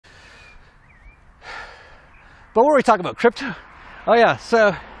But what were we talking about? Crypto? Oh yeah,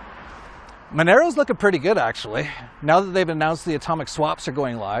 so Monero's looking pretty good actually. Now that they've announced the atomic swaps are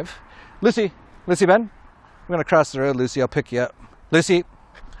going live. Lucy, Ben, we're gonna cross the road, Lucy, I'll pick you up. Lucy,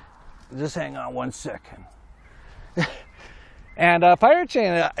 just hang on one second. And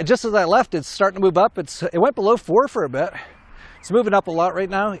Piratechain, just as I left, it's starting to move up. It went below 4 for a bit. It's moving up a lot right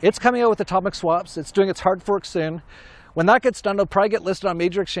now. It's coming out with atomic swaps. It's doing its hard fork soon. When that gets done, it'll probably get listed on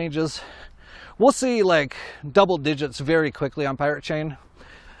major exchanges. We'll see like double digits very quickly on Piratechain,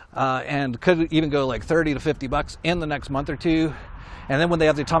 and could even go like 30 to 50 bucks in the next month or two. And then when they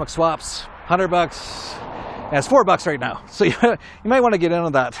have the atomic swaps, 100 bucks, and it's 4 bucks right now. So you might want to get in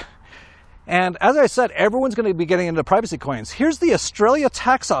on that. And as I said, everyone's going to be getting into privacy coins. Here's the Australia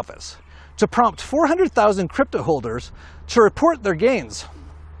Tax Office to prompt 400,000 crypto holders to report their gains.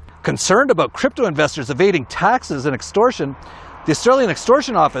 Concerned about crypto investors evading taxes and extortion, the Australian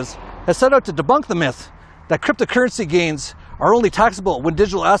Extortion Office has set out to debunk the myth that cryptocurrency gains are only taxable when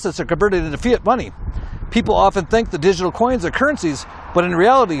digital assets are converted into fiat money. People often think the digital coins are currencies, but in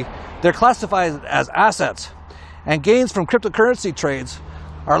reality, they're classified as assets. And gains from cryptocurrency trades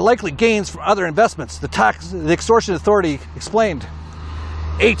are likely gains from other investments, the Extortion Authority explained.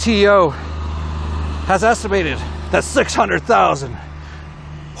 ATO has estimated that 600,000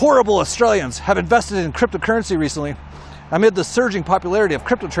 horrible Australians have invested in cryptocurrency recently amid the surging popularity of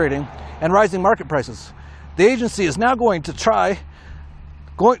crypto trading and rising market prices. The agency is now going to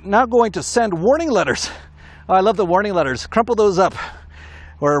send warning letters. Oh, I love the warning letters. Crumple those up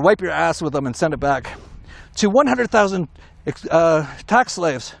or wipe your ass with them and send it back to 100,000 tax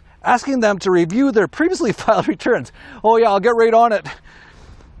slaves, asking them to review their previously filed returns. Oh yeah, I'll get right on it.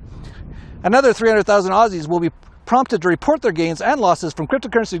 Another 300,000 Aussies will be prompted to report their gains and losses from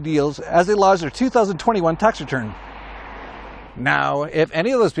cryptocurrency deals as they lodge their 2021 tax return. Now, if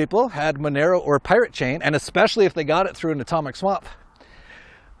any of those people had Monero or Piratechain, and especially if they got it through an atomic swap,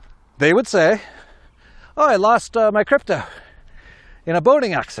 they would say, oh, I lost my crypto in a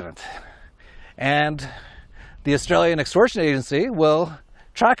boating accident. And the Australian Extortion Agency will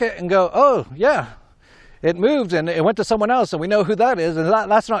track it and go, oh yeah, it moved and it went to someone else and we know who that is, and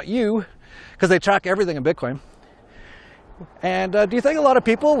that's not you, because they track everything in Bitcoin. And do you think a lot of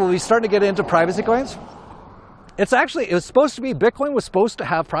people will be starting to get into privacy coins? It was supposed to be, Bitcoin was supposed to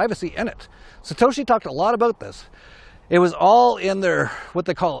have privacy in it. Satoshi talked a lot about this. It was all in their, what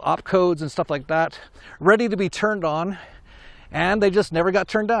they call opcodes and stuff like that, ready to be turned on, and they just never got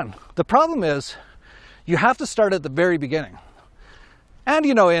turned on. The problem is, you have to start at the very beginning. And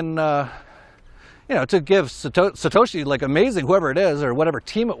to give Satoshi, like amazing, whoever it is, or whatever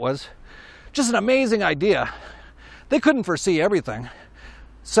team it was, just an amazing idea. They couldn't foresee everything.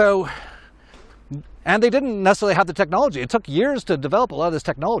 So, and they didn't necessarily have the technology. It took years to develop a lot of this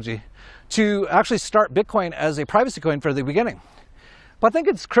technology to actually start Bitcoin as a privacy coin for the beginning. But I think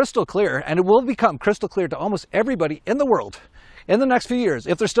it's crystal clear, and it will become crystal clear to almost everybody in the world in the next few years,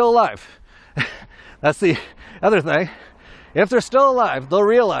 if they're still alive. That's the other thing. If they're still alive, they'll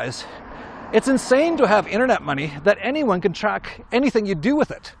realize it's insane to have internet money that anyone can track anything you do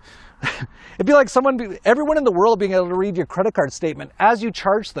with it. It'd be like everyone in the world being able to read your credit card statement as you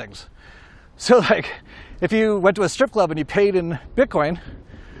charge things. So like, if you went to a strip club and you paid in Bitcoin,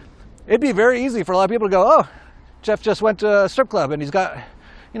 it'd be very easy for a lot of people to go, oh, Jeff just went to a strip club and he's got,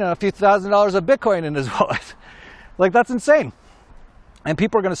 a few $1,000s of Bitcoin in his wallet. Like, that's insane. And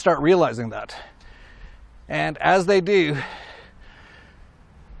people are going to start realizing that. And as they do,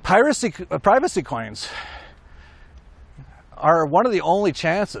 privacy coins are one of the only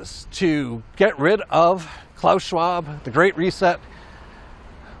chances to get rid of Klaus Schwab, the Great Reset,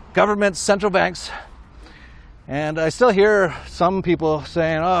 governments, central banks. And I still hear some people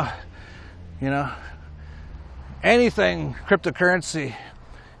saying, oh, anything cryptocurrency,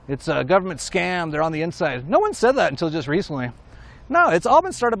 it's a government scam, they're on the inside. No one said that until just recently. No, it's all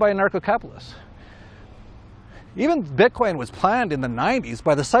been started by anarcho-capitalists. Even Bitcoin was planned in the 90s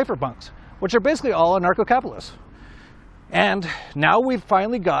by the cypherpunks, which are basically all anarcho-capitalists. And now we've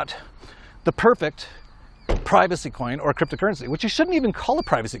finally got the perfect privacy coin or cryptocurrency, which you shouldn't even call a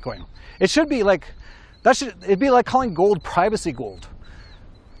privacy coin. It should be like, it'd be like calling gold privacy gold.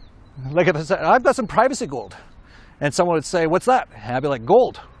 Like if I said, I've got some privacy gold, and someone would say, what's that? And I'd be like,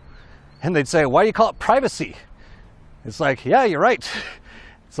 gold. And they'd say, why do you call it privacy? It's like, yeah, you're right.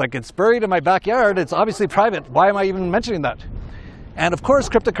 It's like, it's buried in my backyard. It's obviously private. Why am I even mentioning that? And of course,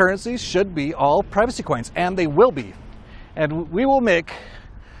 cryptocurrencies should be all privacy coins, and they will be. And we will make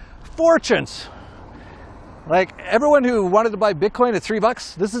fortunes. Like everyone who wanted to buy Bitcoin at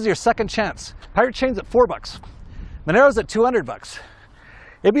 $3, this is your second chance. Piratechain's at $4. Monero's at 200 bucks.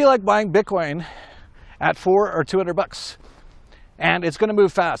 It'd be like buying Bitcoin at $400 or $200. And it's going to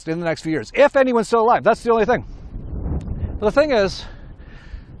move fast in the next few years, if anyone's still alive. That's the only thing. But the thing is,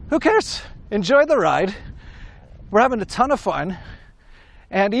 who cares? Enjoy the ride. We're having a ton of fun.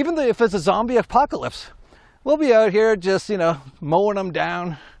 And even if it's a zombie apocalypse, we'll be out here just, you know, mowing them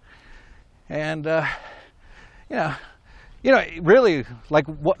down. And, really, like,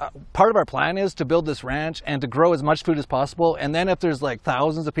 part of our plan is to build this ranch and to grow as much food as possible. And then if there's like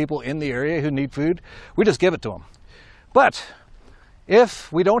thousands of people in the area who need food, we just give it to them. But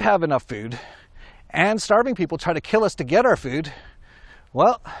if we don't have enough food and starving people try to kill us to get our food,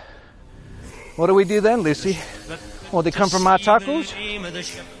 well, what do we do then, Lucy? Well, they come from my tacos?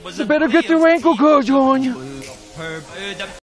 You better get their ankle guards on you.